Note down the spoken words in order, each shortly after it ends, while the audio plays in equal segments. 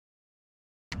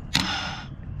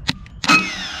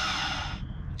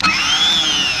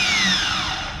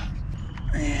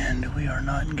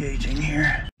not engaging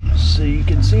here. So you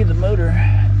can see the motor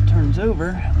turns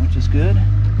over, which is good.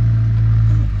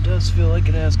 It does feel like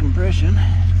it has compression.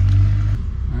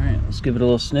 All right, let's give it a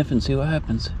little sniff and see what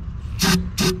happens.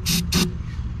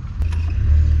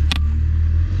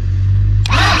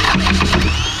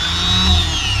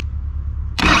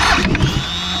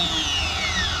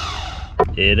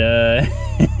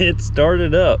 It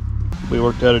started up. We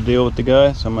worked out a deal with the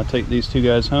guy, so I'm gonna take these two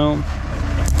guys home.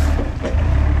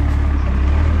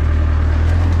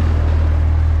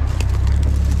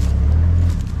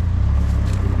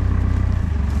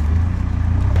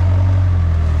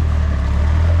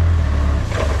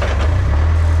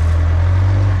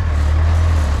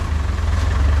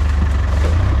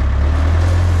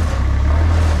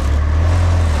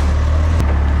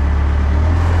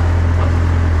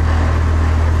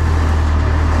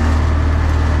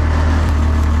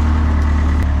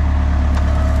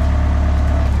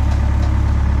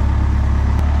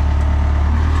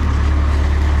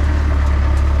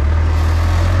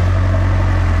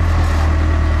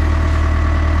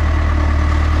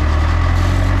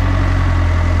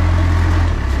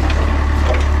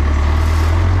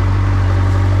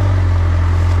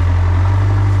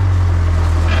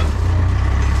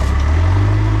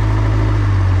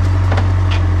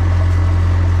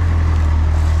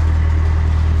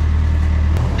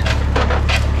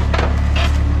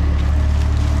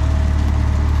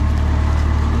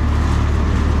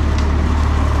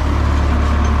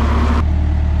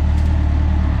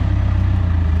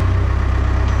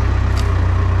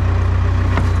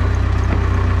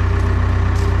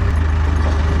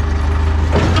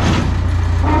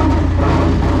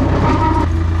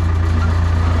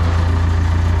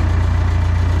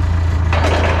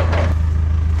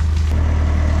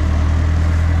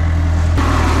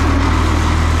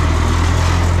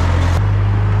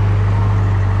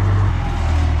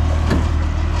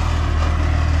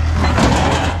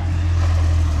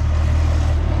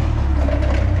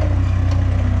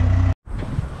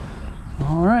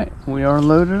 We are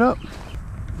loaded up.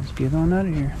 Let's get on out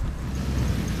of here.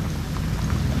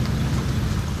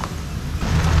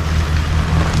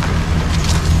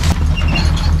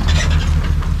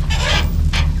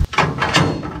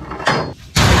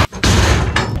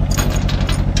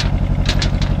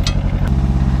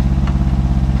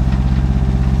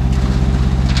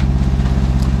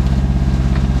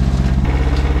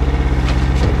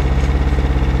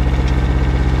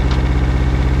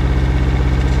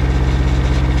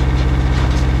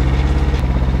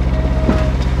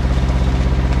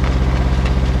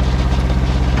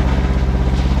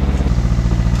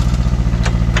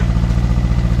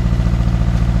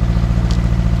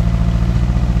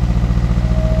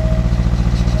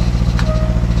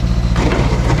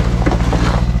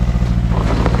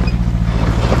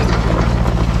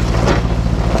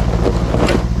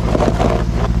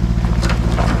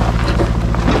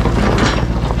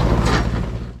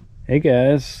 Hey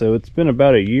guys, so it's been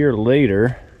about a year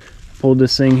later. I pulled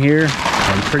this thing here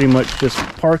and pretty much just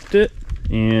parked it,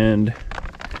 and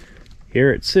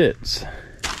here it sits.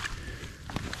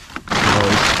 All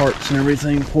these parts and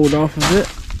everything pulled off of it.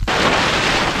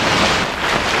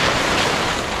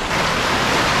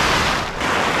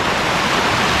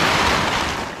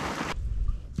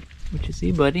 What you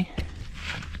see, buddy?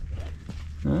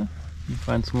 Huh? You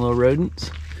find some little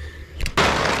rodents.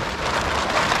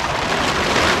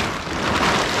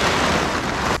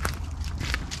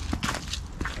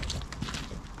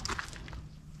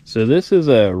 So this is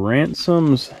a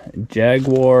Ransomes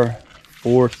Jaguar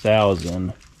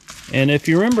 4000. And if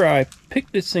you remember, I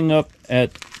picked this thing up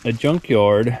at a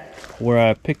junkyard where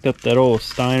I picked up that old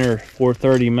Steiner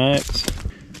 430 Max.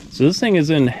 So this thing is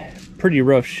in pretty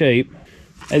rough shape.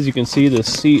 As you can see, the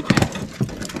seat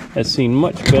has seen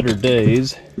much better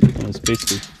days and it's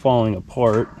basically falling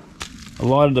apart. A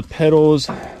lot of the pedals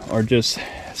are just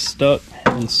stuck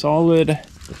and solid.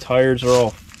 The tires are all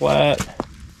flat.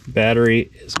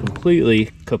 Battery is completely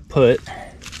kaput.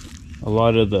 A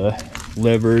lot of the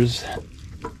levers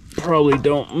probably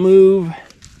don't move.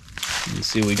 You can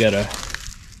see we got a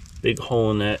big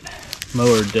hole in that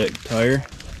mower deck tire.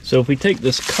 So if we take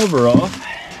this cover off,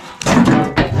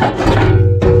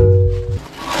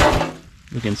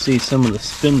 we can see some of the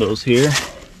spindles here.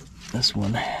 This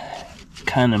one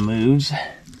kind of moves.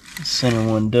 The center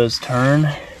one does turn.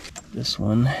 This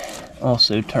one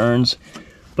also turns.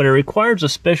 But it requires a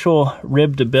special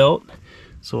rib to belt,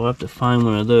 so we'll have to find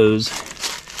one of those.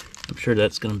 I'm sure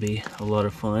that's going to be a lot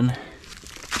of fun.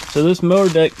 So this mower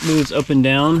deck moves up and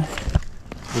down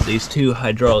with these two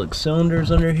hydraulic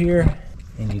cylinders under here.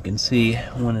 And you can see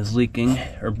one is leaking,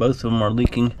 or both of them are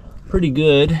leaking pretty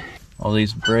good. All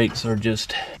these brakes are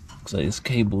just, looks like this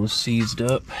cable is seized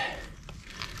up.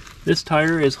 This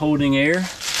tire is holding air,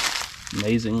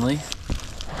 amazingly.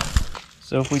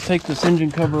 So if we take this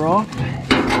engine cover off, you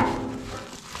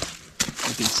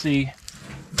can see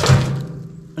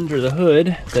under the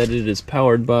hood that it is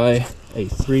powered by a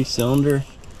 3-cylinder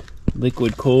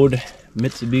liquid cooled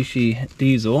Mitsubishi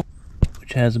diesel,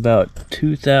 which has about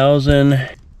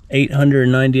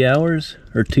 2,890 hours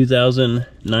or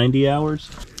 2,090 hours.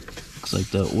 Looks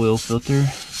like the oil filter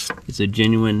is a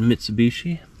genuine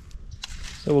Mitsubishi.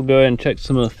 So we'll go ahead and check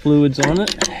some of the fluids on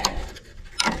it.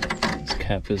 This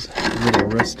cap is a little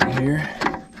rusty here.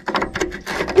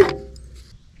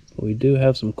 But we do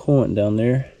have some coolant down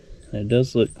there. And it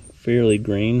does look fairly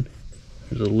green.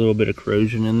 There's a little bit of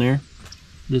corrosion in there.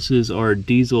 This is our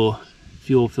diesel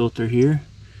fuel filter here.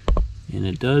 And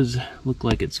it does look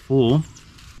like it's full.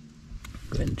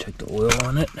 Go ahead and check the oil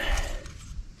on it.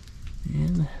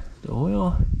 And the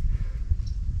oil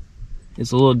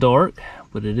is a little dark,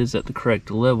 but it is at the correct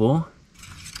level,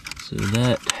 so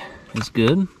that is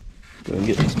good. Go and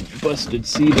get this busted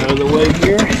seat out of the way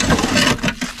here.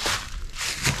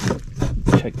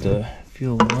 Check the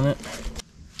fuel on it.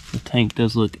 The tank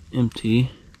does look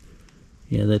empty.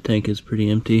 Yeah, that tank is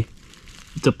pretty empty.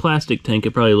 It's a plastic tank.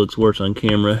 It probably looks worse on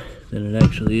camera than it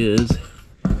actually is.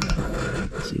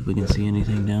 Let's see if we can see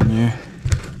anything down there.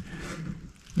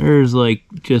 There's like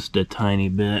just a tiny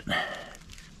bit.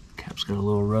 Cap's got a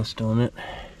little rust on it.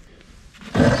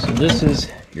 So this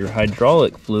is your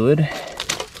hydraulic fluid.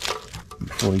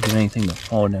 Before we get anything to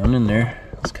fall down in there,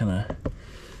 let's kind of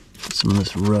get some of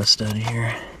this rust out of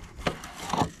here.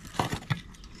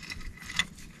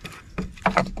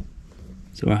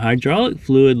 So our hydraulic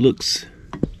fluid looks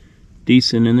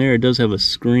decent in there. It does have a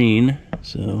screen,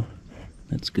 so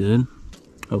that's good.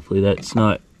 Hopefully that's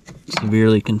not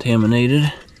severely contaminated.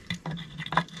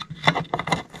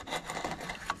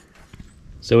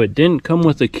 So it didn't come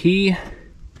with a key.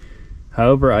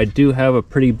 However, I do have a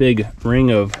pretty big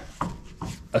ring of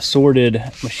assorted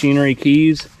machinery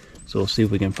keys. So we'll see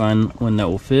if we can find one that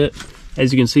will fit.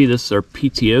 As you can see, this is our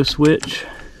PTO switch.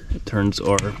 It turns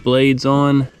our blades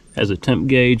on, has a temp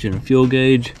gauge and a fuel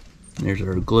gauge. And there's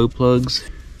our glow plugs.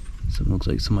 So it looks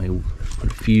like somebody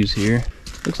put a fuse here.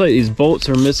 Looks like these bolts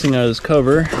are missing out of this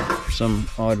cover for some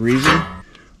odd reason.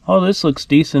 Oh, this looks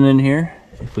decent in here.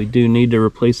 If we do need to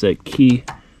replace that key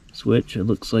switch, it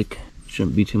looks like it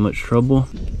shouldn't be too much trouble.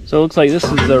 So it looks like this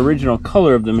is the original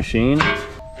color of the machine.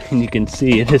 And you can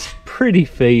see it is pretty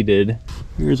faded.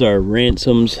 Here's our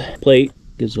Ransomes plate.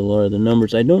 Gives a lot of the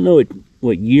numbers. I don't know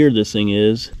what year this thing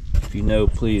is. If you know,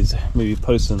 please maybe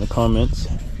post in the comments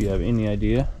if you have any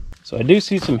idea. So I do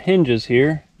see some hinges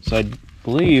here. So I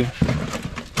believe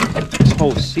this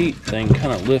whole seat thing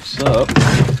kind of lifts up.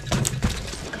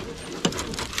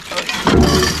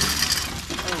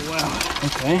 Oh wow,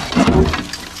 okay.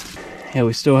 Yeah,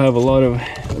 we still have a lot of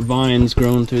vines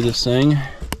growing through this thing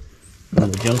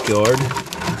in the junkyard.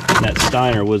 And that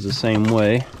Steiner was the same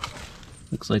way.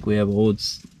 Looks like we have an old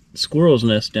squirrel's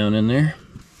nest down in there.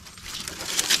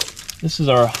 This is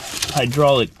our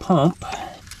hydraulic pump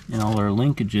and all our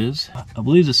linkages. I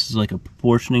believe this is like a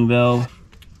proportioning valve.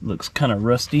 Looks kind of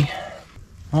rusty.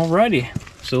 Alrighty,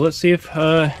 so let's see if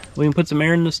we can put some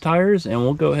air in these tires, and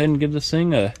we'll go ahead and give this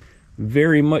thing a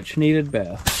very much needed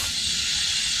bath.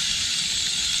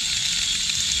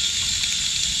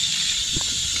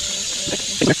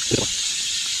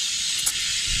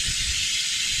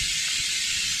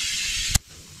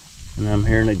 And I'm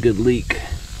hearing a good leak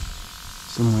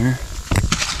somewhere.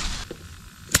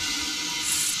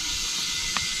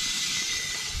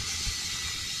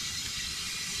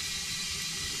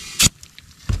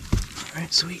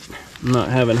 Alright, sweet. I'm not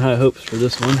having high hopes for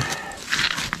this one.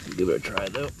 Give it a try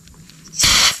though.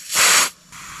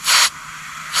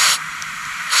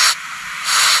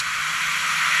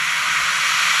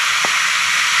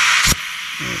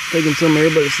 It's taking some air,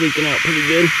 but it's leaking out pretty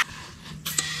good.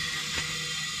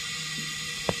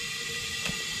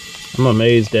 I'm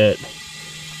amazed at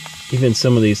even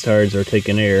some of these tires are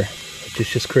taking air, which is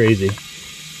just crazy.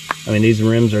 I mean, these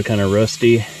rims are kind of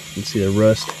rusty. You can see the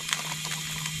rust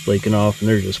flaking off, and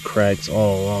there's just cracks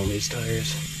all along these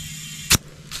tires.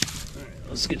 All right,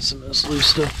 let's get some of this loose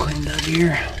stuff cleaned out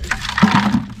here.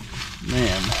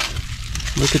 Man,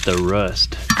 look at the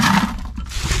rust.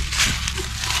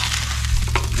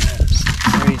 That's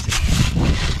crazy.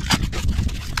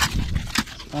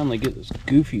 Let's finally get this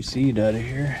goofy seed out of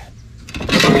here.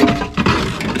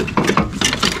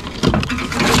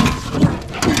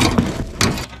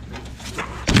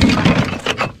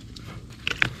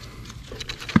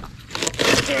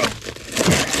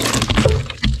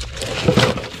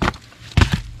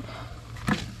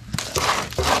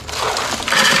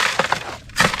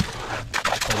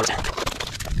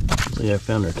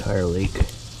 found our tire leak. Yeah,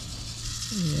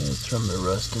 it's from the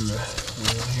rust in the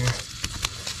wheel here.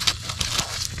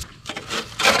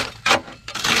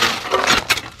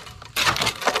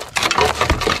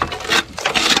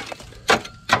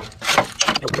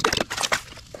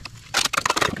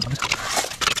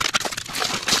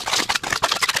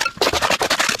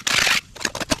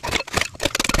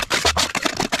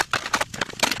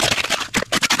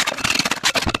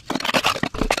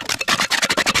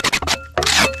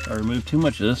 If I remove too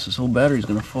much of this whole battery's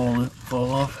gonna fall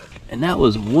off. And that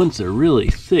was once a really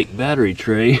thick battery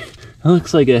tray. It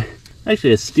looks like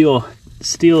actually a steel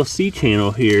C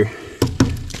channel here.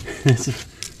 It's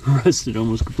rusted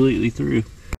almost completely through.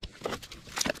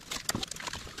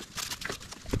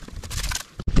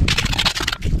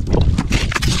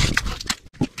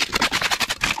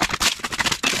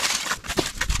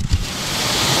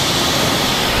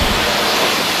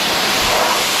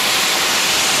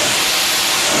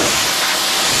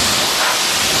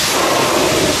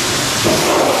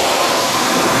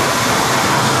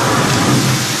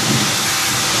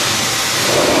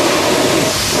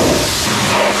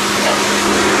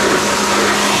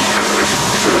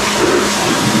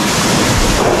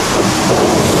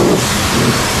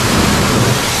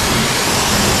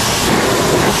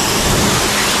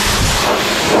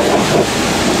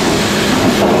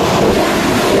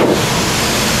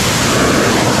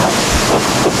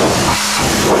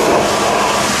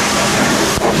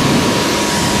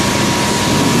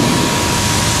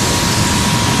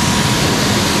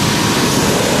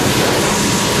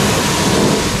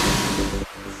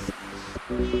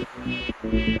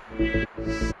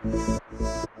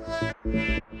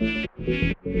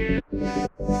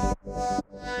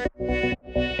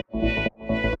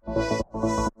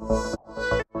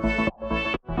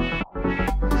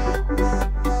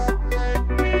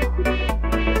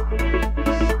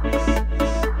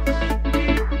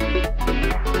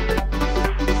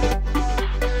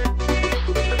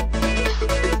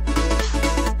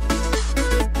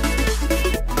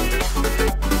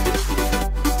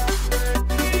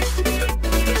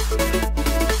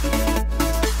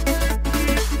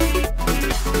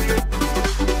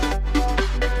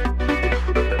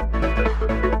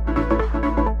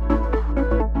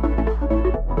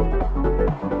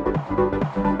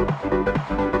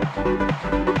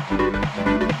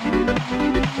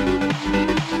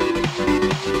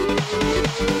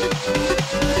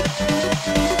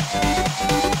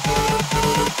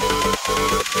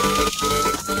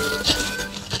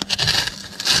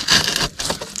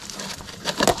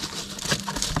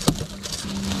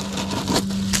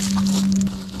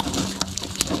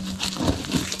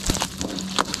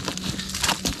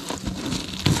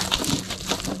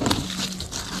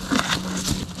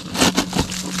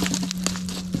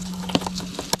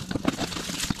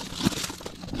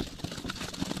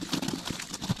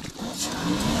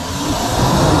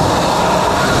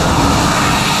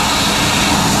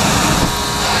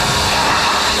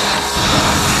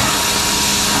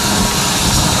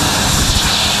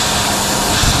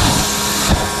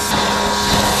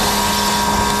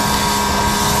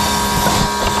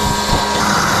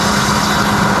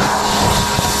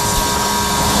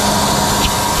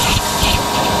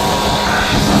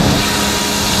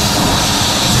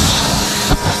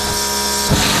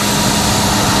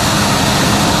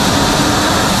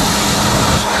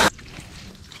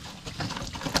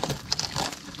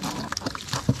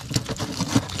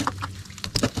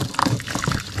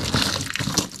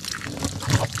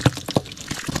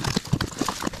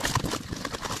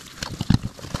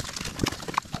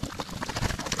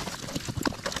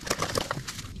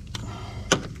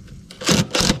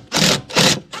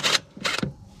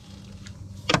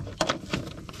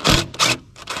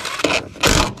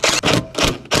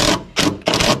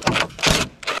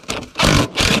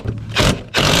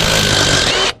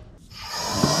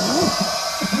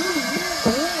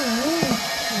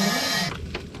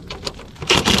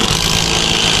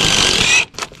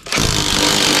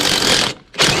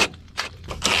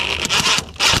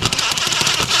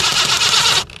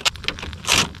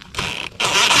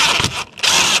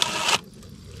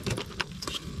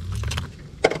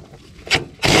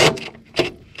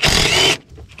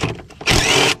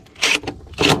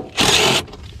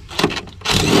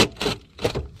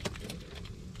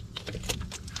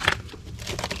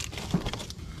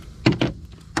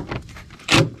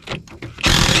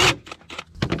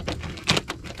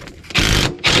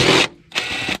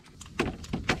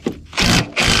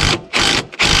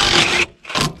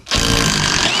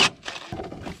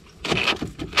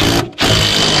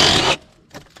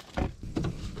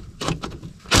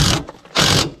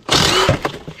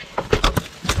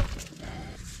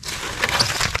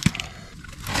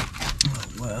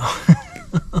 Wow.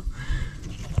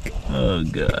 Oh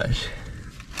gosh.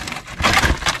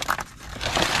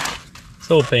 This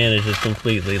whole pan is just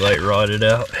completely like rotted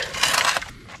out.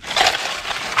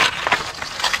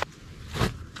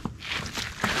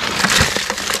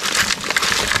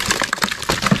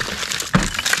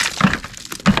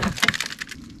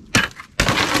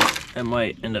 That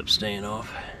might end up staying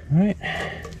off. All right,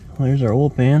 well, there's our oil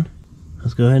pan.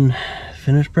 Let's go ahead and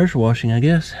finish pressure washing, I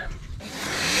guess.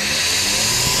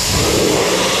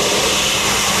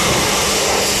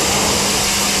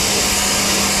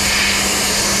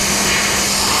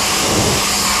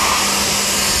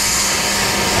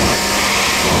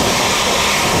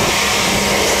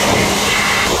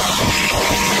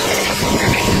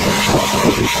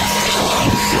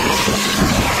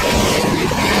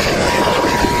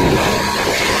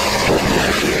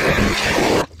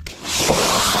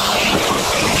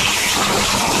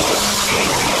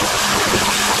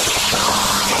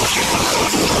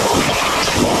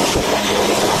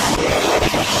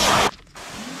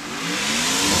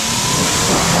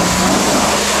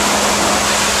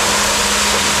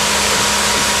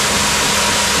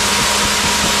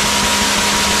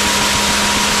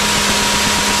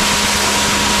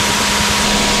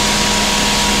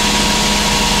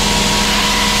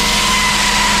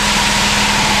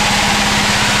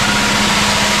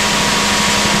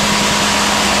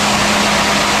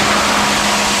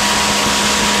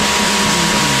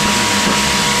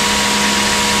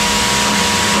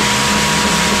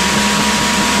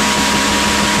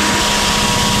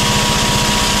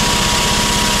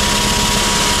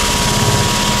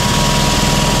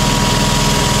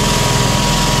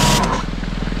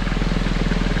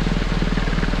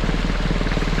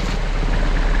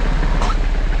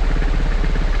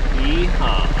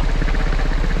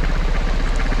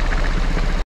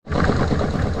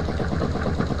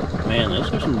 Man,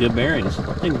 those are some good bearings.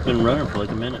 I think it's been running for like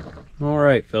a minute. All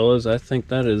right, fellas, I think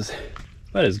that is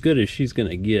about as good as she's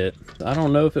gonna get. I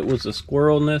don't know if it was a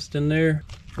squirrel nest in there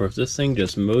or if this thing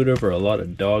just mowed over a lot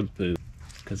of dog poop,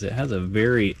 because it has a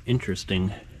very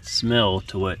interesting smell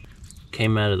to what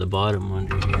came out of the bottom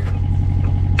under here.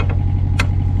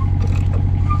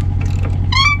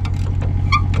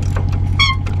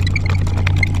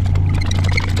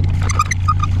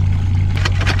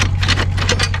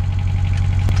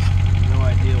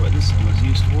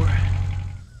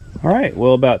 All right,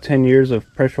 well, about 10 years of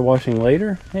pressure washing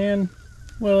later, and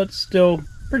well, it still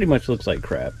pretty much looks like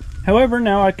crap. However,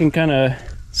 now I can kind of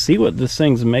see what this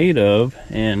thing's made of,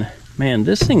 and man,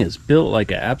 this thing is built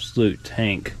like an absolute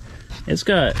tank. It's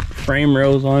got frame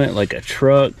rails on it like a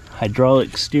truck,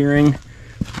 hydraulic steering,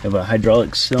 have a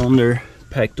hydraulic cylinder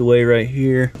packed away right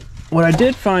here. What I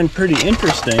did find pretty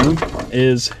interesting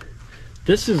is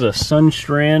this is a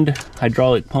Sunstrand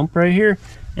hydraulic pump right here,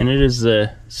 and it is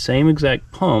the same exact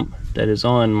pump that is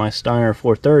on my Steiner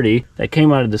 430 that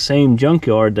came out of the same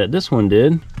junkyard that this one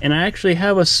did. And I actually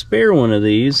have a spare one of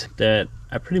these that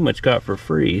I pretty much got for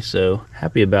free, so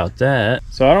happy about that.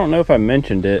 So I don't know if I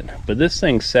mentioned it, but this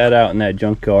thing sat out in that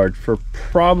junkyard for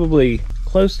probably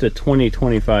close to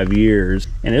 20-25 years.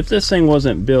 And if this thing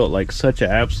wasn't built like such an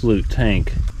absolute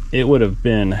tank, it would have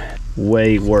been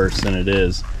way worse than it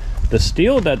is. The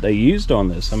steel that they used on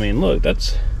this, I mean, look,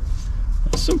 that's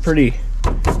some pretty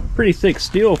thick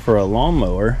steel for a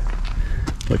lawnmower,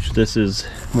 which this is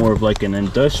more of like an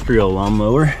industrial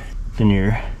lawnmower than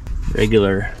your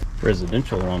regular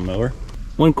residential lawnmower.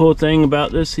 One cool thing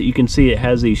about this, you can see it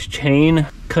has these chain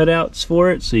cutouts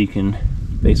for it, so you can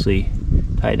basically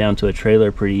tie it down to a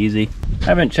trailer pretty easy. I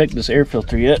haven't checked this air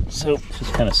filter yet, so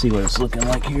just kind of see what it's looking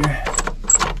like here.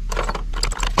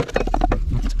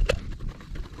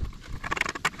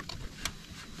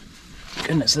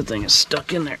 Goodness, that thing is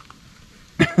stuck in there.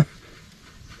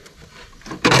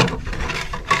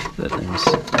 That thing's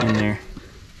in there.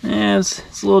 Yeah,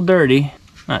 it's a little dirty.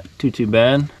 Not too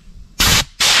bad.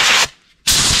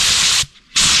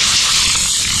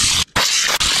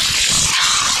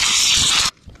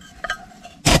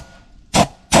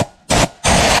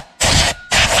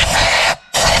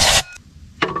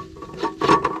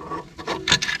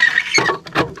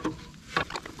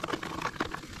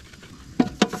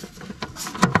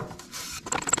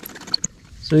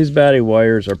 So these battery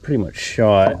wires are pretty much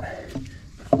shot,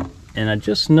 and I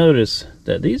just noticed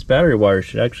that these battery wires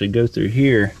should actually go through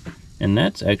here, and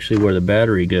that's actually where the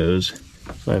battery goes.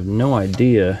 So I have no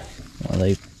idea why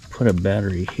they put a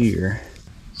battery here.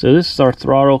 So this is our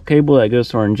throttle cable that goes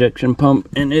to our injection pump,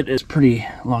 and it is pretty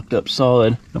locked up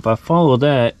solid. If I follow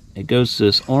that, it goes to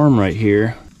this arm right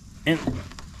here, and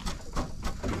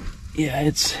yeah,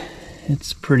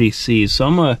 it's pretty seized. So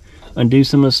I'm gonna undo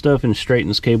some of the stuff and straighten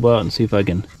this cable out and see if I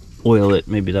can oil it.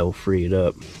 Maybe that will free it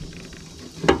up.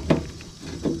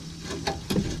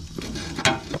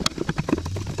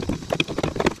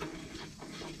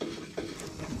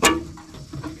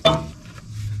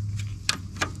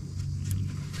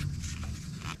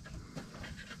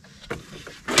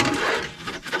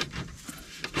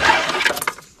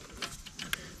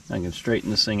 I can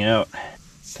straighten this thing out,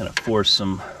 kind of force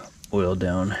some oil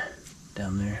down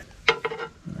there.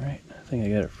 All right, I think I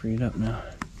got it freed up now.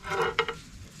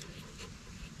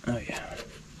 Oh yeah.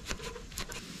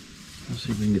 Let's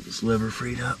see if we can get this lever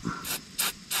freed up.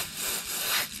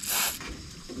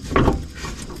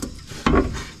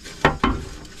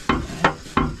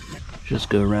 Just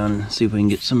go around and see if we can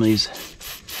get some of these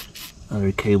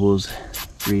other cables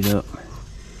freed up.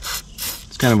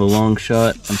 It's kind of a long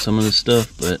shot on some of this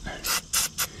stuff, but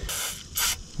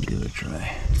I'll give it a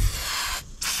try.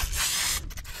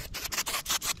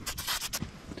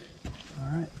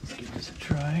 Alright, let's give this a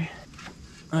try.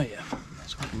 Oh yeah,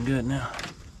 that's working good now.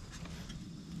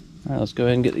 Alright, let's go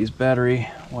ahead and get these battery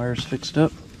wires fixed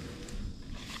up.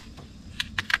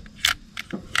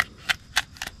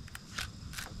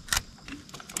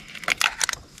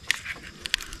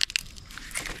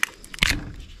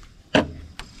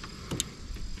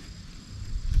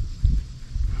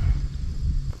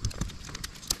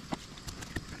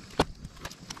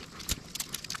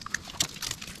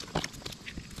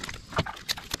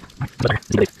 Got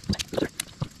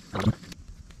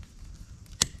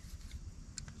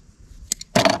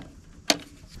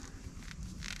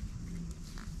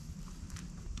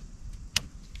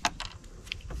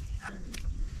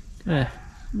a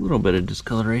little bit of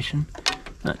discoloration,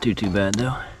 not too bad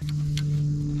though.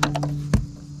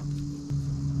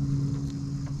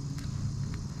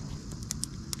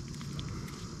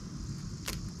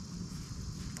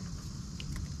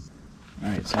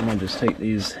 Alright, so I'm going to just take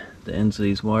the ends of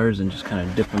these wires and just kind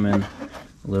of dip them in a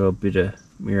little bit of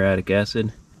muriatic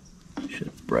acid.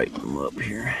 Should brighten them up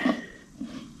here.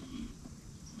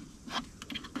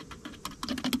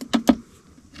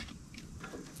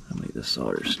 I'll make the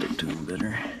solder stick to them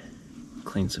better.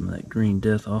 Clean some of that green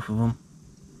death off of them.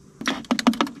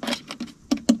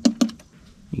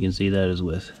 You can see that is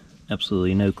with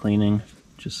absolutely no cleaning,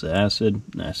 just the acid,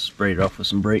 and I sprayed it off with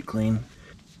some brake clean.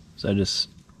 So I just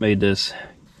made this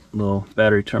little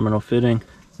battery terminal fitting,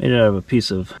 made it out of a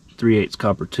piece of 3/8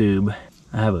 copper tube.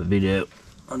 I have a video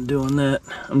on doing that.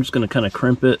 I'm just going to kind of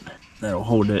crimp it. That'll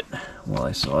hold it while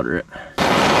I solder it.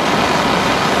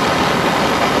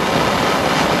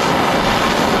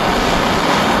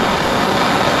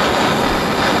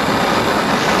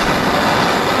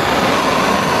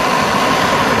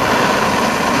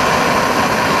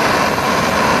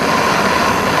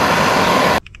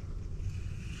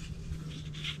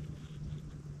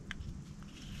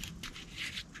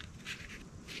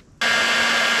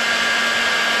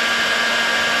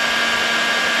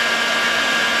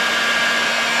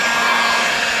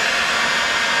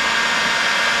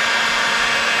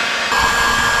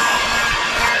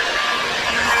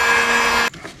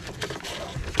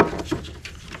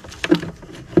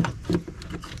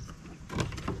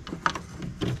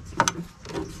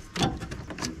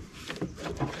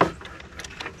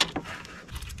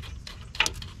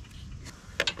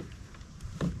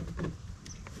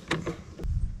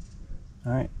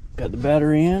 Alright, got the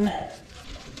battery in.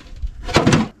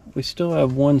 We still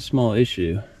have one small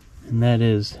issue, and that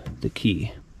is the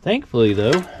key. Thankfully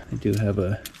though, I do have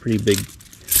a pretty big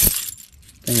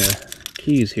thing of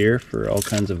keys here for all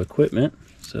kinds of equipment,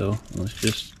 so let's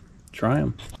just try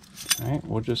them. Alright,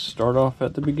 we'll just start off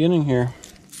at the beginning here.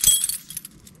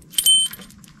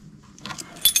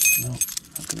 Nope,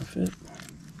 not gonna fit.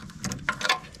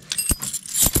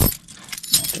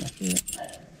 Not gonna fit.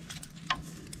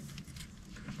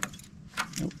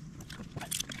 Nope.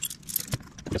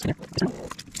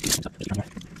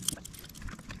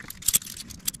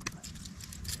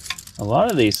 A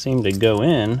lot of these seem to go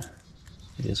in,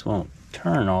 they just won't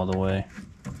turn all the way.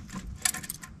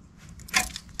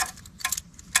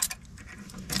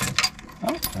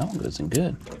 Oh, that one goes in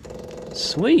good.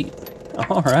 Sweet.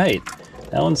 All right,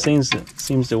 that one seems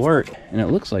to work, and it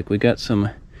looks like we got some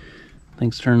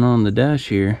things turning on the dash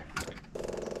here.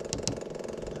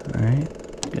 All right,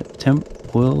 got temp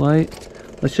oil light.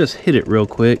 Let's just hit it real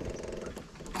quick.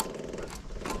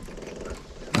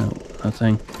 No,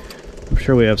 nothing. I'm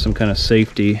sure we have some kind of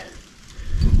safety.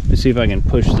 Let me see if I can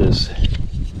push this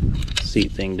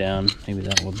seat thing down. Maybe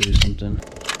that will do something.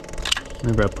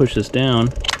 Whenever I push this down,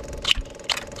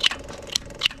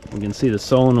 we can see the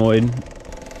solenoid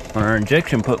on our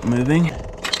injection pump moving.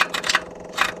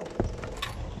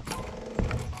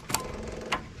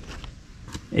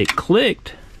 it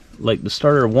clicked like the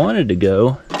starter wanted to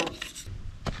go.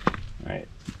 Alright,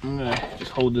 I'm gonna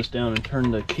just hold this down and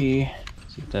turn the key,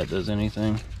 see if that does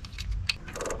anything.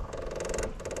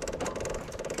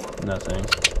 Nothing.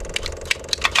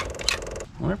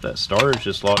 I wonder if that starter's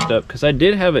just locked up, because I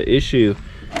did have an issue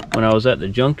when I was at the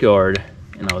junkyard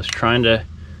and I was trying to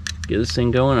get this thing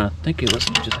going. I think it was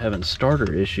just having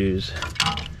starter issues.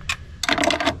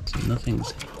 So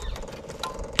nothing's...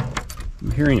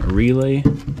 I'm hearing a relay.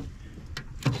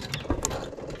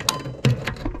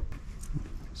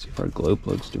 See if our glow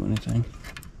plugs do anything.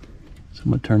 So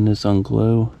I'm gonna turn this on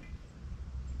glow.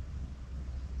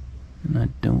 And I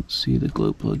don't see the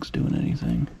glow plugs doing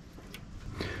anything.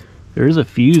 There is a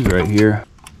fuse right here,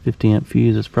 50 amp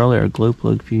fuse. It's probably our glow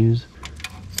plug fuse.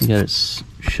 We got it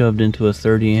shoved into a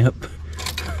 30 amp.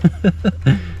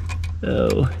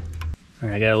 Oh.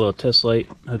 Alright, I got a little test light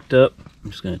hooked up. I'm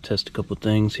just gonna test a couple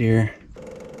things here.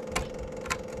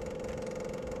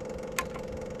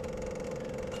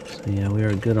 So yeah, we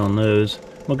are good on those.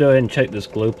 We'll go ahead and check this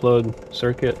glow plug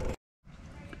circuit.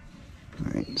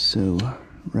 Alright, so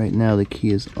right now the key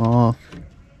is off.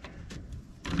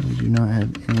 We do not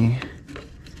have any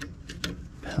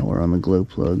power on the glow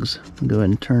plugs. I'll go ahead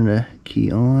and turn the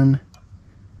key on.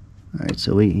 Alright,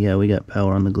 so we got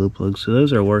power on the glow plugs, so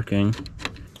those are working.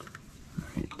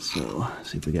 Alright, so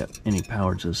let's see if we got any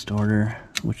power to the starter,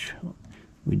 which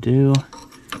we do.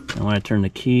 And when I turn the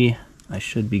key, I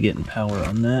should be getting power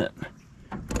on that.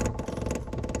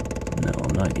 No,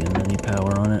 I'm not getting any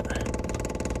power on it.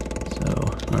 So,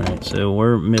 alright, so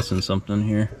we're missing something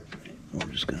here. We're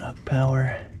just gonna hook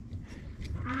power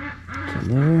to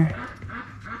there.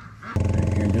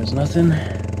 Right here goes nothing.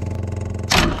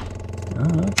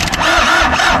 Alright.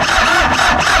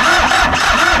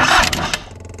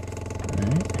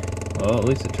 Well, at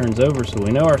least it turns over, so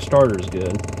we know our starter's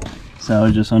good. So I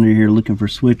was just under here looking for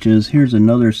switches. Here's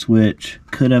another switch.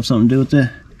 Could have something to do with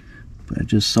it, but I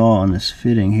just saw on this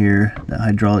fitting here, the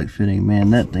hydraulic fitting, man,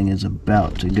 that thing is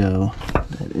about to go.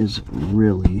 That is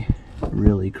really,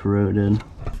 really corroded.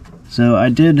 So I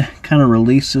did kind of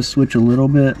release this switch a little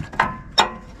bit.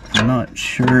 I'm not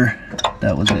sure if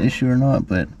that was an issue or not,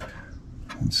 but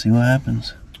let's see what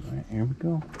happens. All right, here we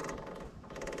go.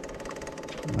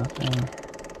 Nothing.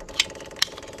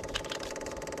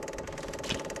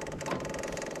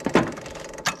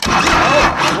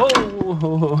 Oh,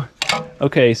 whoa.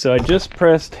 Okay, so I just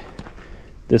pressed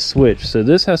this switch. So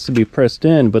this has to be pressed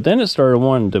in, but then it started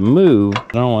wanting to move. I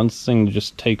don't want this thing to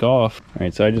just take off. All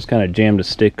right, so I just kind of jammed a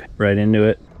stick right into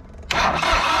it. I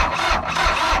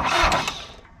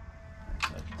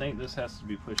think this has to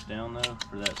be pushed down though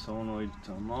for that solenoid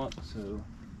to unlock, so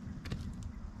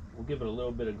we'll give it a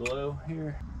little bit of glow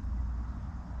here.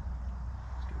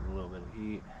 Let's give it a little bit of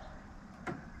heat.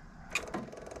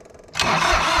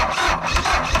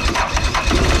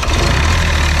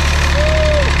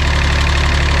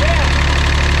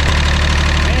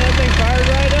 Fired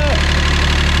right up.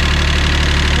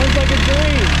 Sounds like a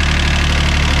dream.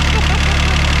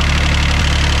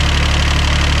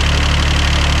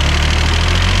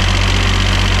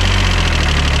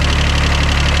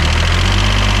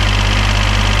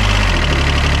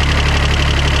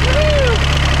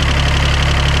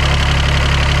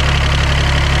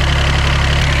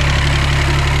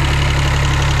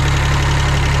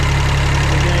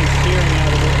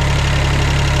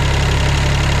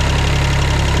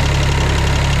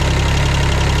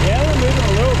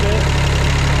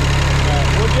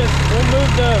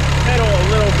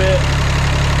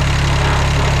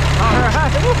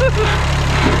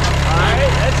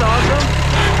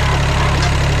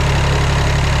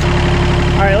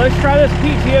 Alright, let's try this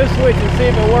PTO switch and see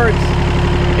if it works.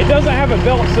 It doesn't have a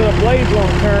belt so the blades won't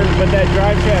turn, but that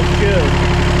drive shaft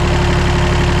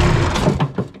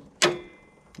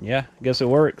should. Yeah, I guess it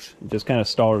works. It just kind of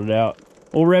stalled it out.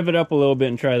 We'll rev it up a little bit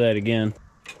and try that again.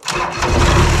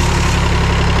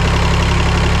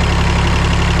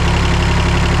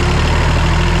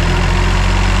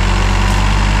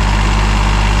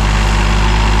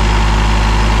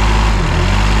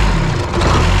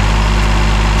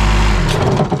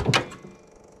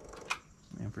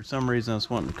 For some reason I was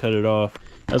wanting to cut it off.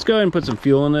 Let's go ahead and put some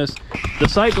fuel in this. The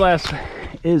sight glass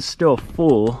is still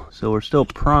full, so we're still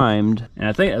primed, and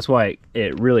I think that's why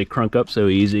it really crunk up so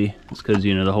easy. It's because,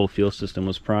 you know, the whole fuel system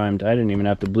was primed. I didn't even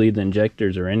have to bleed the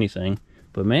injectors or anything.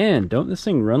 But man, don't this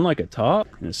thing run like a top?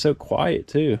 And it's so quiet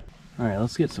too. All right,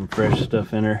 let's get some fresh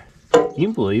stuff in her. Can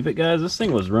you believe it, guys? This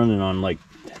thing was running on like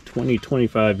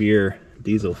 25 year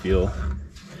diesel fuel.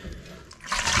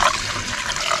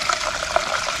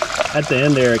 At the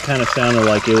end there, it kind of sounded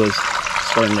like it was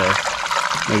starting to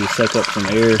maybe suck up some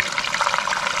air.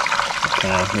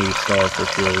 kind of maybe stall for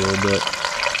sure a little bit.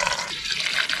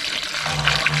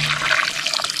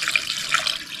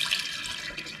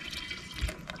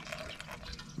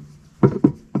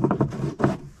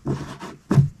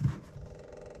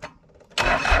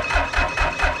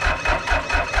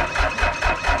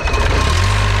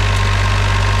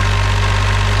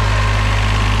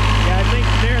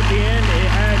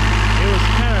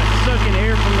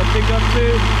 Pickup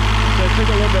tube, so it took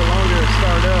a little bit longer to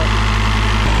start up.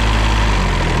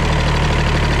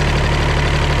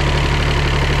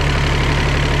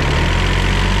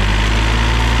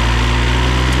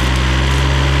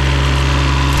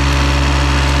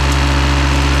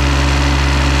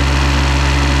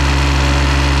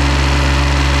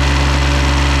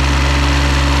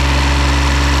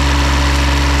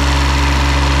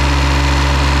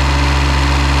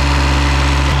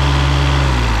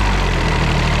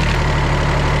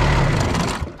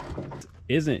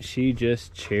 Isn't she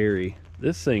just cherry?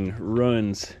 This thing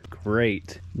runs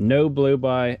great. No blow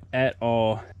by at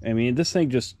all. I mean, this thing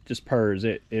just purrs.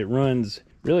 It runs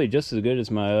really just as good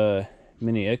as my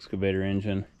mini excavator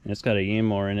engine. And it's got a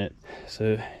Mower in it.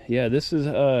 So yeah, this is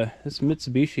this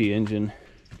Mitsubishi engine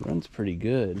runs pretty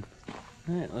good.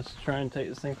 All right, let's try and take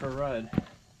this thing for a ride.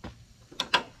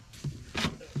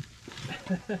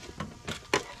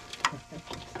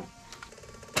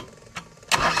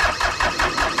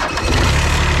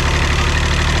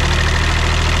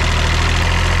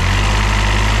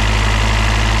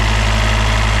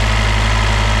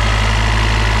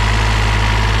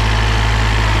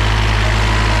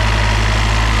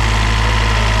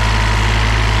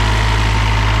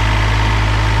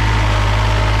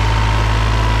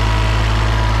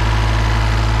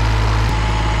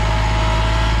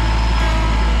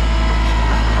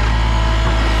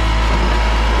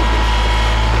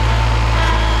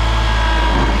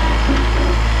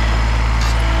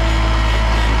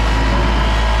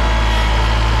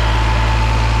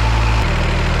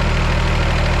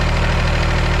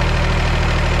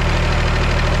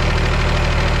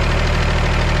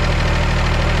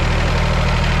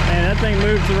 Thing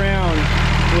moves around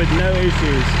with no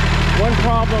issues. One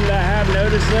problem that I have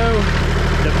noticed though,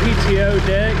 the PTO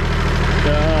deck,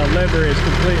 the lever is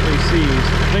completely seized.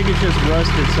 I think it's just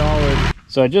rusted solid.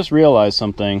 So I just realized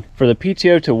something. For the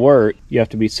PTO to work, you have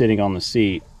to be sitting on the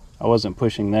seat. I wasn't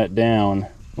pushing that down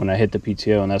when I hit the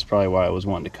PTO, and that's probably why I was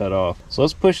wanting to cut off. So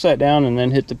let's push that down and then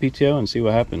hit the PTO and see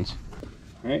what happens.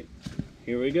 All right,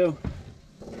 here we go.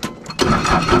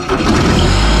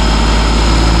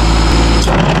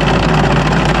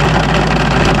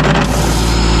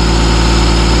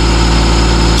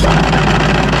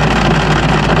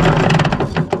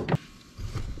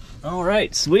 All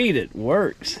right, sweet, it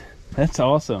works. That's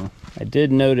awesome. I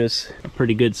did notice a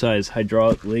pretty good size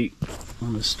hydraulic leak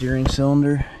on the steering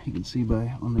cylinder. You can see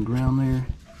by on the ground there.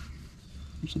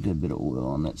 There's a good bit of oil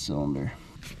on that cylinder.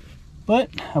 But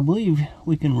I believe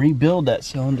we can rebuild that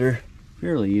cylinder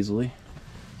fairly easily.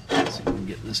 Let's see if we can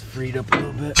get this freed up a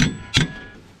little bit.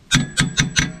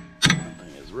 That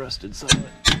thing is rusted solid.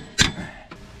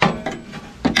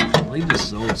 I believe this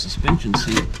is old suspension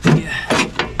seat. Yeah.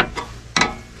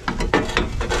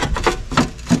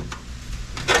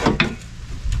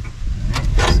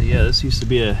 Yeah, this used to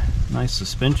be a nice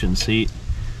suspension seat.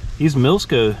 These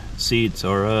Milsko seats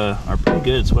are pretty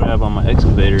good. It's what I have on my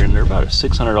excavator, and they're about a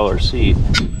 $600 seat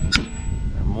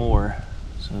or more.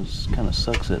 So it kind of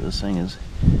sucks that this thing is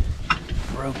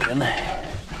broken. All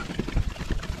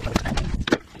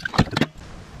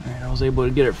right, I was able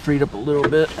to get it freed up a little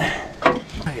bit. All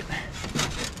right,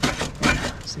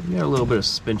 see, we got a little bit of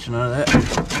suspension out of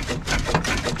that.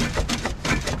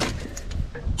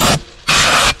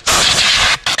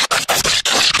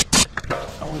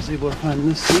 Able to find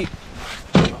this seat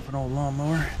off an old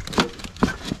lawnmower.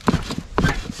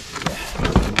 Yeah,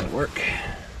 that'll work.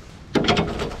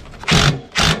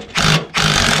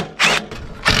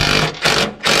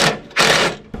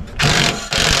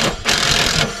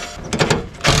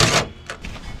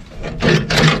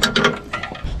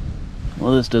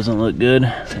 Well, this doesn't look good.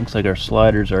 Looks like our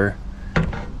sliders are,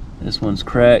 this one's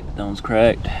cracked, that one's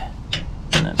cracked,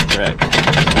 and that's cracked.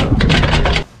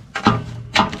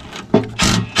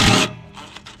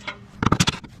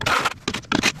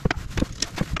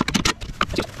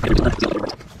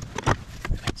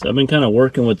 So I've been kind of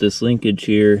working with this linkage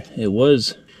here. It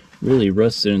was really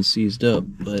rusted and seized up,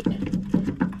 but I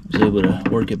was able to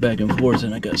work it back and forth,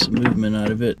 and I got some movement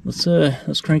out of it.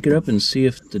 Let's crank it up and see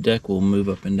if the deck will move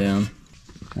up and down.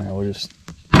 All right, we'll just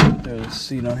throw this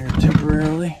seat on here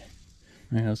temporarily.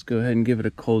 All right, let's go ahead and give it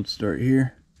a cold start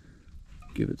here.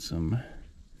 Give it some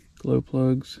glow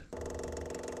plugs.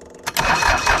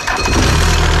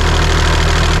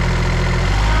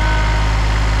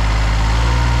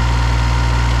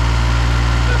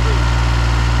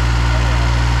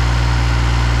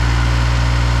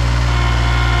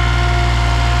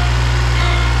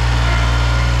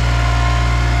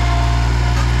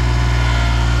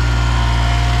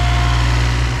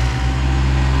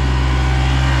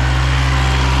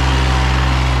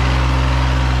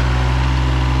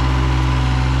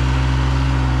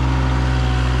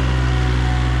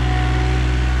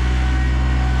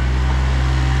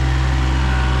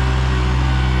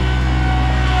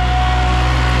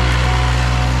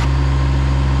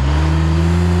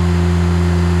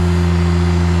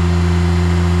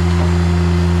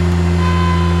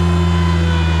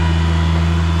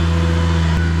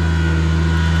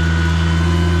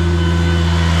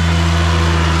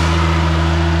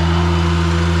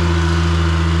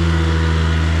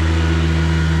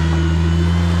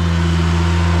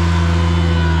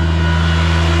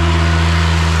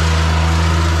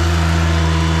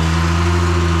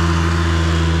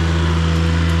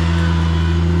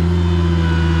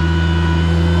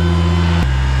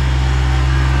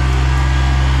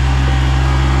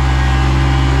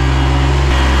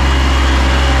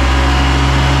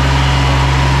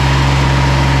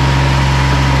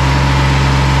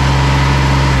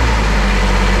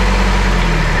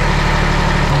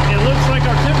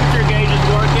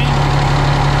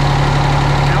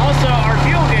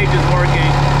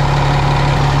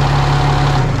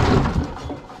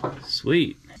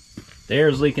 Sweet. The air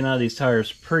is leaking out of these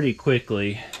tires pretty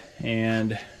quickly,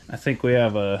 and I think we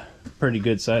have a pretty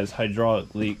good sized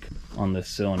hydraulic leak on this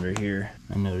cylinder here.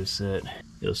 I noticed that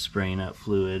it was spraying out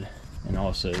fluid, and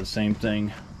also the same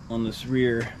thing on this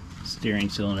rear steering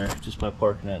cylinder. Just by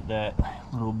parking at that a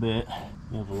little bit,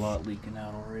 we have a lot leaking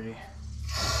out already.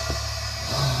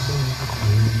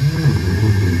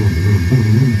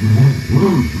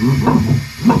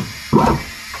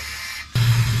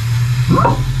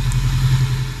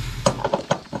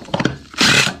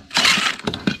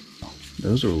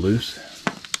 Those are loose.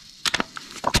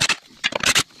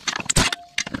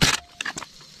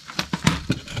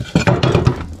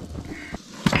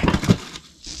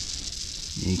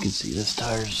 You can see this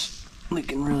tire's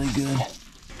leaking really good.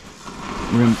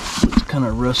 Rim looks kind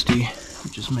of rusty,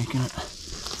 which is making it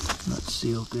not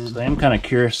seal good. So I am kind of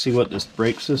curious to see what this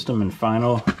brake system and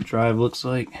final drive looks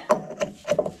like.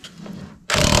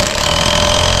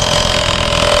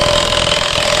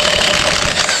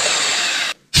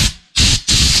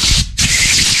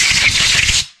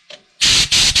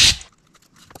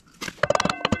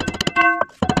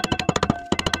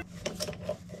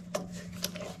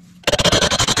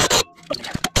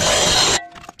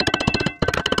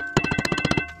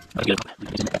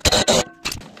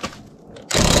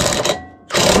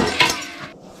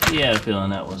 Yeah, I had a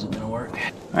feeling that wasn't going to work.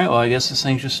 Alright, well I guess this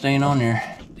thing's just staying on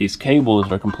there. These cables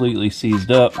are completely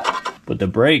seized up, but the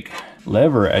brake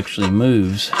lever actually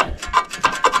moves.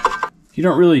 You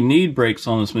don't really need brakes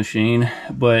on this machine,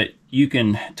 but you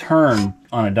can turn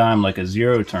on a dime like a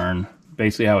zero turn.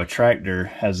 Basically how a tractor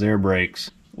has their brakes,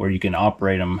 where you can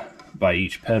operate them by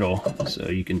each pedal, so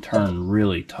you can turn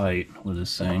really tight with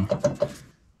this thing.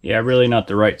 Yeah, really not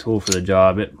the right tool for the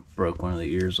job. It broke one of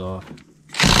the ears off.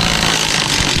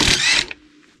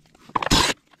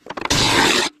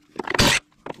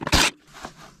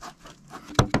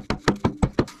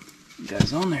 You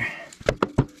guys on there?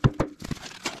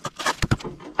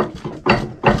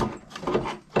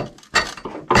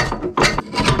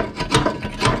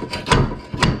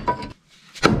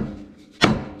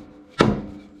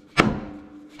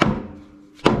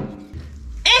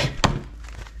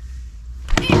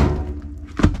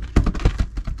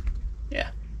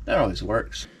 That always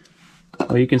works.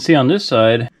 Well, you can see on this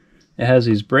side, it has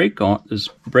this brake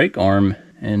arm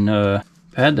and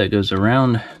pad that goes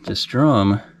around this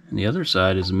drum, and the other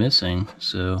side is missing.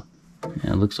 So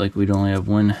yeah, it looks like we'd only have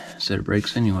one set of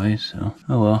brakes anyway. So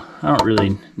oh well, I don't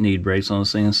really need brakes on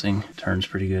this thing. This thing turns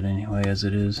pretty good anyway as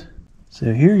it is.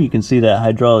 So here you can see that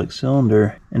hydraulic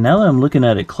cylinder, and now that I'm looking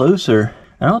at it closer,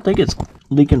 I don't think it's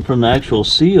leaking from the actual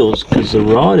seals, because the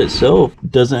rod itself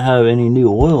doesn't have any new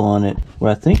oil on it.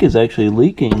 What I think is actually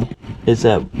leaking is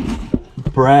that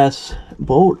brass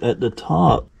bolt at the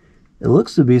top. It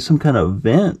looks to be some kind of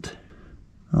vent.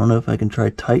 I don't know if I can try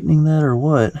tightening that or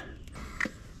what.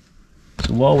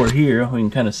 So while we're here, we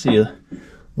can kind of see a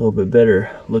little bit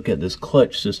better look at this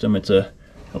clutch system. It's a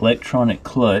electronic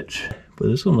clutch, but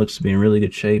this one looks to be in really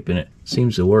good shape, and it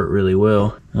seems to work really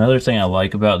well. Another thing I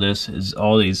like about this is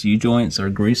all these U-joints are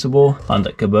greasable. On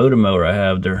the Kubota mower I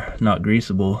have, they're not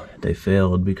greasable. They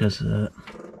failed because of that.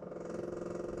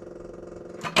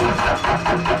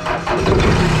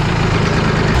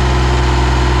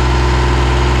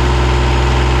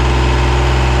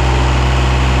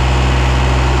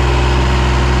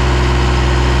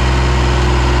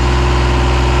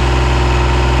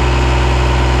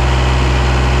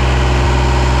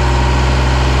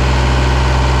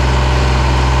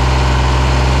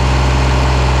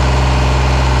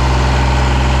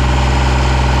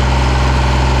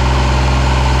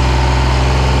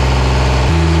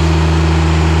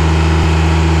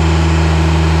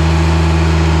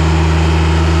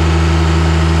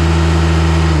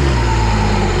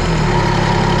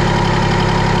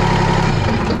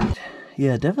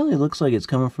 Yeah, it definitely looks like it's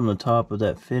coming from the top of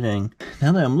that fitting.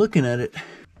 Now that I'm looking at it,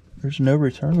 there's no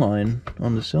return line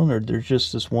on the cylinder. There's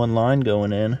just this one line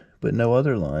going in, but no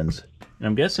other lines. And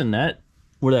I'm guessing that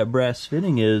where that brass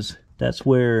fitting is, that's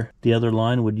where the other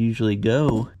line would usually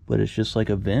go, but it's just like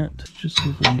a vent. Let's just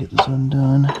see if we can get this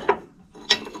undone.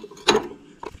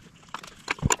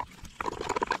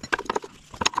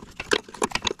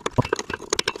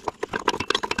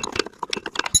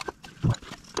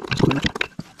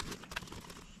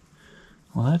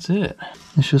 Well, that's it.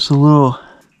 It's just a little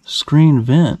screen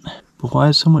vent. But why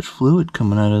is so much fluid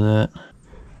coming out of that? I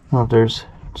don't know if there's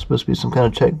supposed to be some kind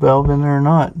of check valve in there or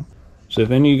not. So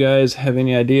if any of you guys have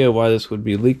any idea why this would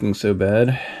be leaking so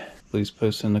bad, please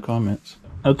post in the comments.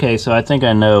 Okay, so I think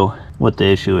I know what the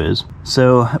issue is.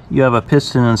 So you have a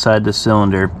piston inside the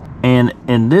cylinder, and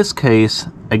in this case,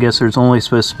 I guess there's only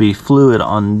supposed to be fluid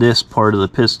on this part of the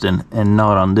piston and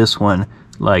not on this one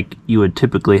like you would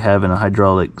typically have in a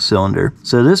hydraulic cylinder.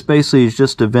 So this basically is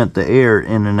just to vent the air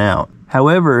in and out.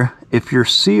 However, if your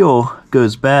seal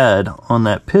goes bad on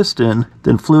that piston,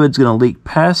 then fluid's going to leak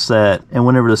past that, and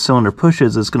whenever the cylinder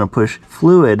pushes, it's going to push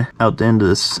fluid out the end of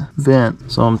this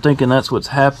vent. So I'm thinking that's what's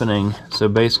happening. So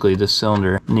basically this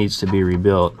cylinder needs to be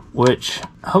rebuilt, which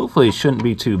hopefully shouldn't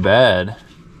be too bad.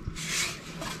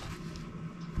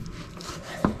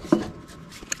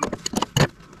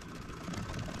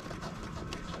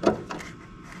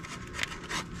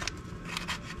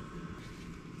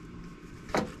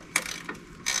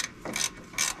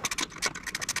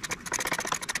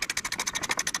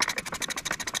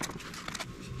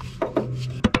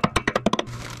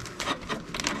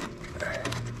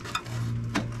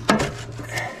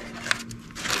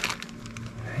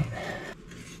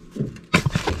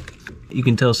 You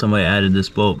can tell somebody added this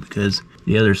bolt because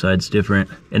the other side's different,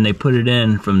 and they put it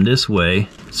in from this way.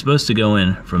 It's supposed to go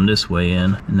in from this way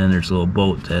in, and then there's a little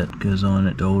bolt that goes on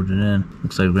it to hold it in.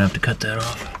 Looks like we're gonna have to cut that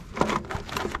off.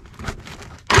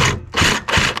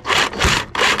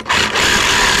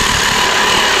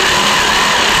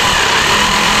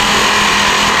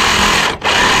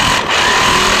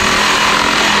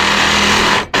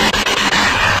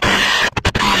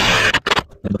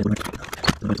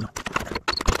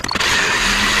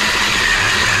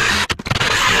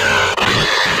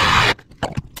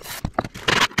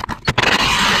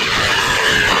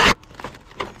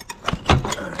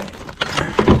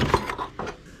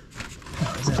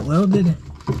 Welded?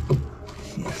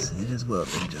 Yes, it is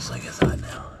welded, just like I thought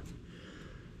now.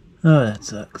 Oh, that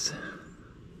sucks.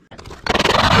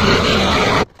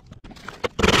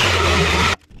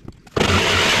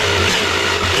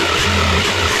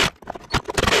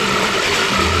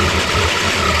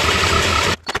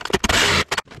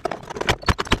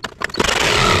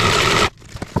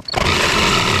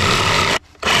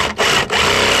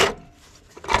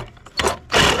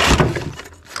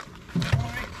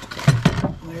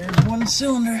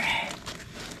 Cylinder.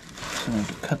 So I have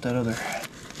to cut that other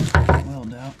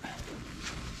weld out.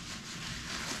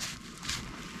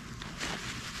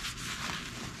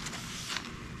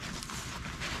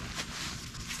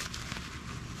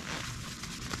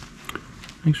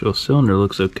 Actual cylinder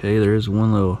looks okay. There is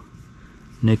one little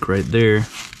nick right there.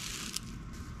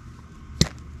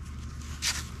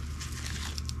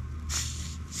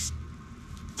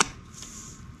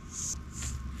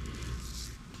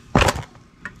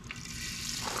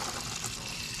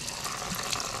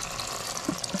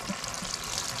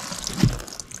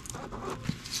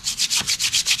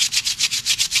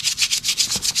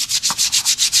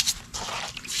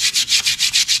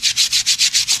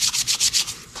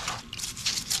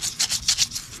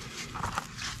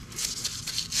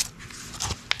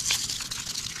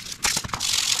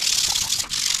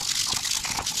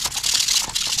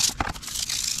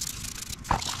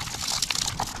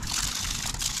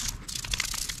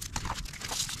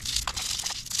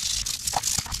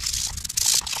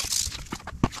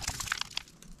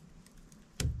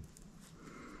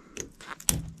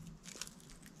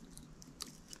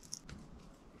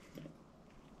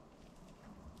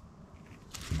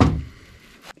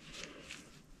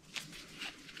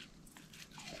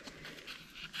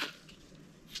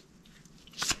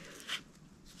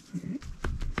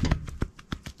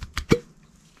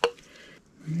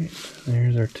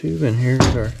 There's our tube, and here's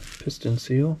our piston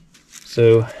seal.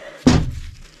 So,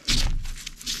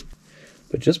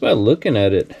 but just by looking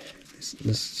at it,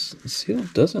 this seal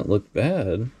doesn't look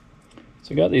bad.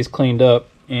 So I got these cleaned up,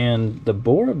 and the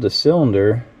bore of the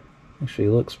cylinder actually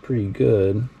looks pretty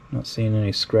good. Not seeing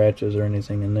any scratches or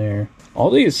anything in there. All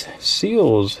these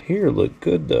seals here look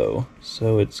good though,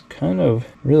 so it's kind of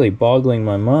really boggling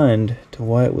my mind to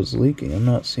why it was leaking. I'm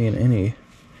not seeing any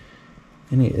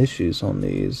issues on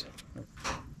these.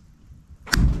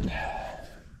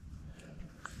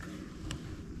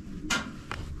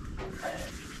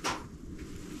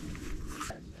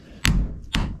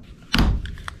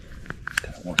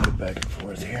 Gotta work it back and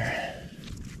forth here.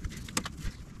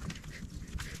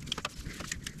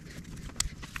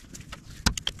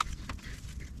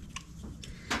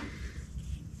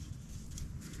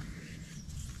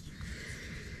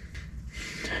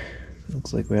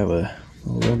 Looks like we have a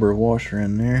rubber washer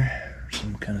in there, or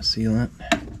some kind of sealant.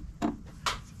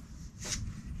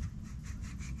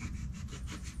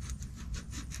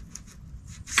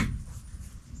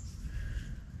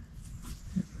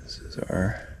 This is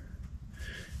our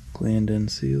gland-in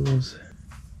seals.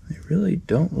 They really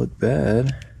don't look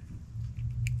bad.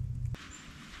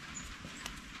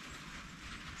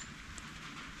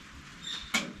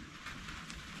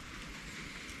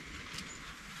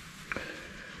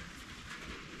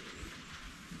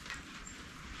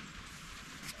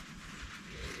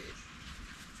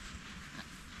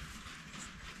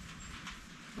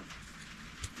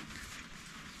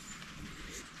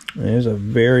 There's a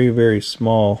very, very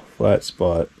small flat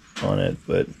spot on it,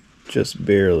 but just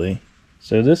barely.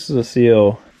 So this is a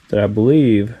seal that I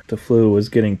believe the fluid was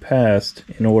getting past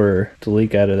in order to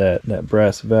leak out of that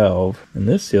brass valve. And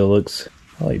this seal looks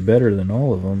probably better than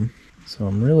all of them. So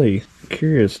I'm really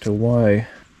curious to why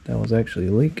that was actually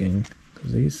leaking,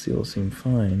 because these seals seem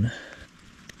fine.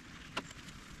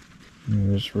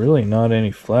 And there's really not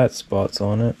any flat spots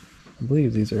on it. I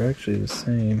believe these are actually the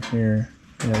same here.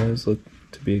 Yeah, those look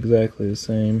to be exactly the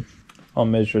same. I'll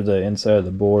measure the inside of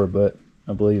the bore, but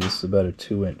I believe it's about a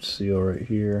 2-inch seal right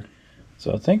here.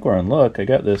 So I think we're in luck. I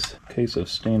got this case of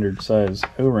standard size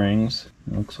O-rings.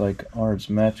 Looks like ours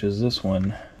matches this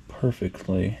one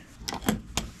perfectly.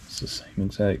 It's the same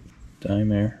exact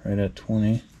diameter, right at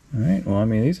 20. Alright, well I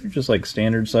mean these are just like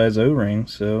standard size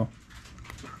O-rings, so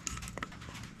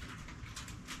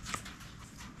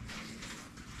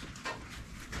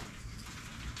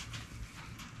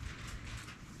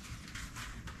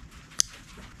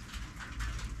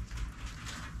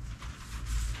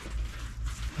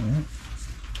alright.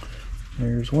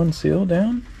 There's one seal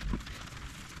down.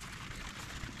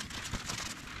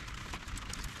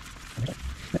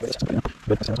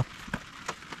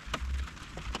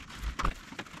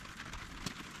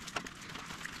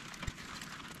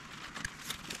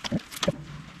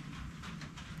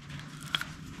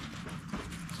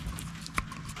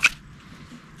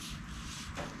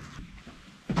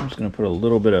 I'm just going to put a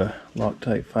little bit of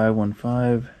Loctite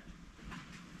 515.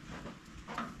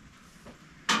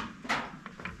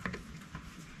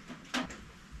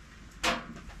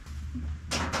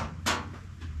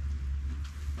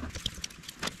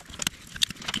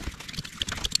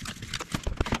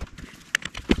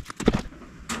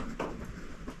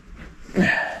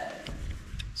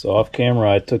 So off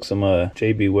camera I took some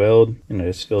JB Weld and I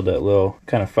just filled that little,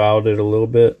 kind of filed it a little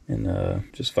bit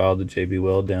and just filed the JB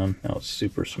Weld down. Now it's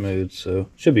super smooth, so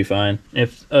should be fine.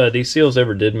 If these seals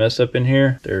ever did mess up in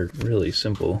here, they're really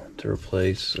simple to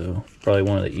replace, so probably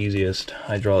one of the easiest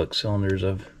hydraulic cylinders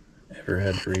I've ever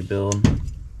had to rebuild.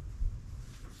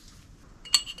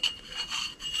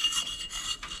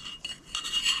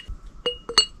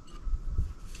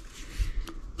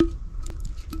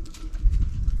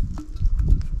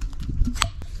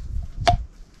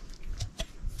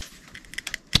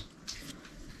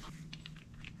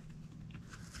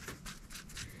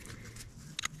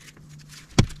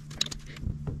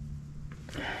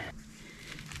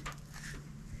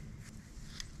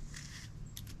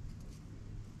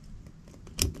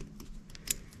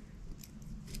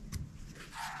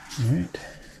 Alright,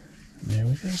 there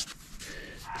we go.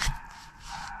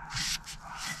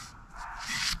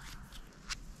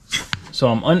 So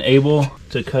I'm unable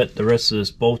to cut the rest of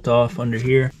this bolt off under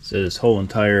here, so this whole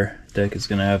entire deck is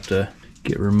going to have to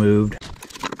get removed.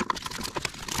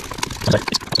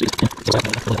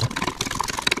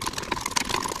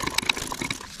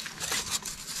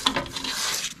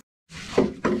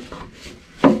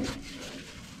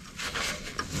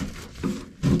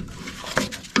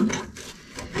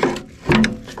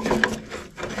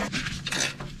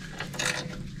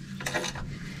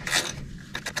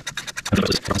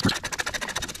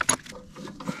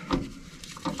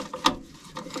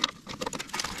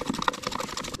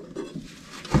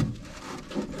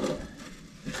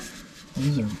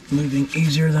 These are moving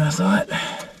easier than I thought.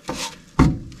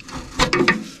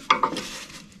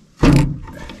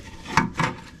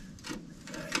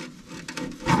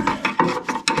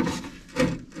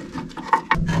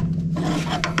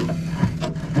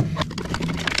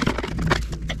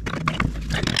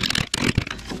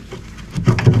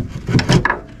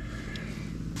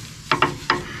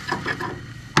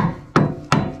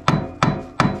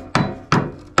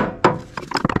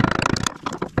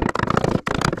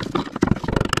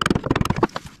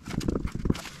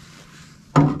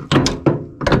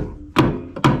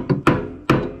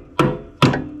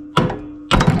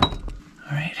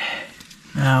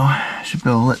 Now, I should be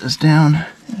able to let this down.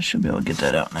 I should be able to get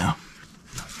that out now.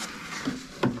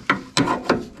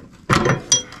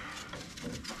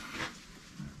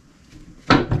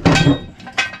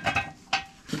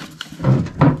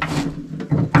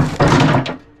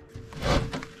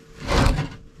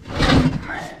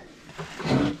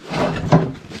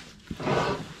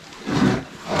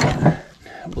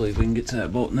 I believe we can get to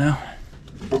that bolt now.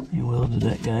 You welded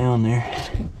that guy on there.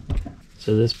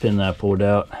 So this pin that I pulled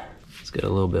out, it's got a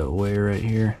little bit of wear right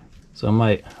here. So I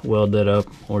might weld that up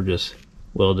or just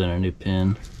weld in a new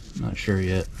pin. I'm not sure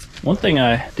yet. One thing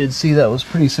I did see that was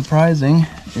pretty surprising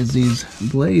is these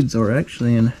blades are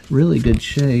actually in really good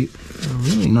shape. They're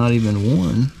really not even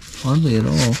worn, hardly at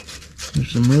all.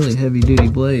 There's some really heavy duty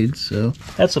blades, so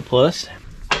that's a plus.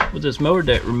 with this mower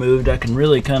deck removed, I can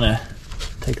really kind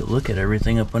of take a look at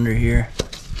everything up under here.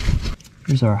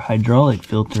 Here's our hydraulic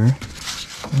filter.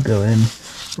 I'll go ahead and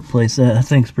replace that. That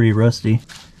thing's pretty rusty.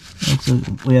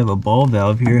 We have a ball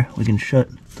valve here. We can shut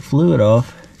the fluid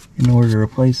off in order to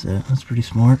replace it. That's pretty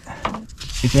smart.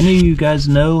 If any of you guys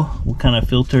know what kind of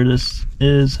filter this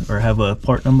is or have a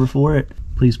part number for it,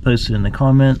 please post it in the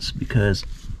comments, because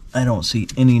I don't see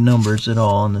any numbers at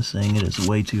all on this thing. It is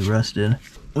way too rusted.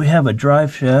 We have a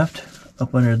drive shaft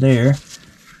up under there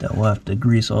that we'll have to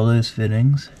grease all those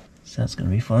fittings. So that's gonna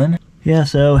be fun. Yeah,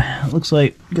 so it looks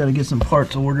like we gotta get some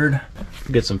parts ordered.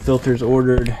 We'll get some filters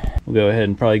ordered. We'll go ahead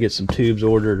and probably get some tubes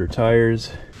ordered or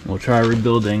tires. We'll try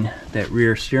rebuilding that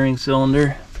rear steering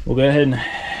cylinder. We'll go ahead and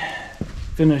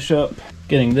finish up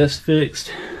getting this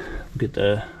fixed. Get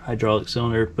the hydraulic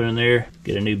cylinder put in there,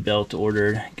 get a new belt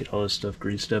ordered, get all this stuff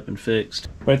greased up and fixed.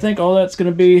 But I think all that's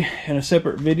gonna be in a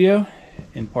separate video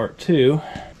in part 2.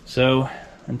 So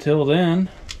until then,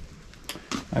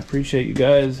 I appreciate you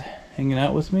guys hanging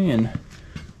out with me and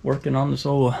working on this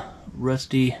old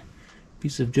rusty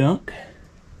piece of junk.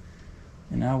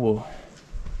 And I will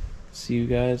see you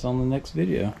guys on the next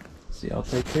video. See y'all,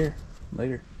 take care.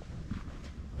 Later.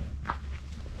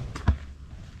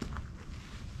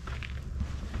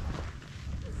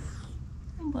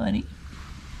 Buddy,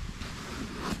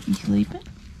 you sleeping?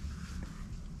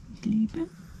 You sleeping?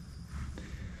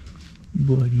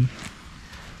 Buddy.